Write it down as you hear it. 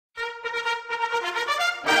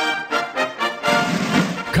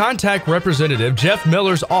Contact Representative Jeff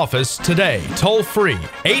Miller's office today, toll-free,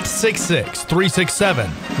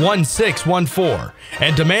 866-367-1614,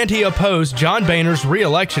 and demand he oppose John Boehner's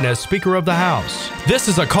re-election as Speaker of the House. This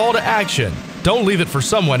is a call to action. Don't leave it for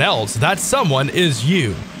someone else. That someone is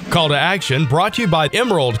you. Call to action brought to you by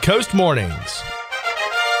Emerald Coast Mornings.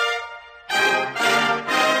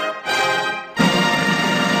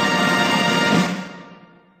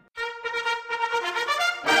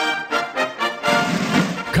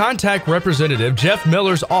 Contact Representative Jeff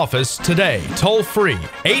Miller's office today, toll-free,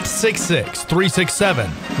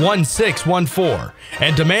 866-367-1614,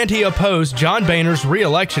 and demand he oppose John Boehner's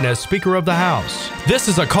re-election as Speaker of the House. This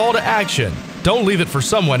is a call to action. Don't leave it for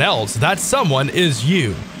someone else. That someone is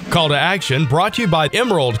you. Call to action brought to you by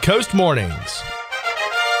Emerald Coast Mornings.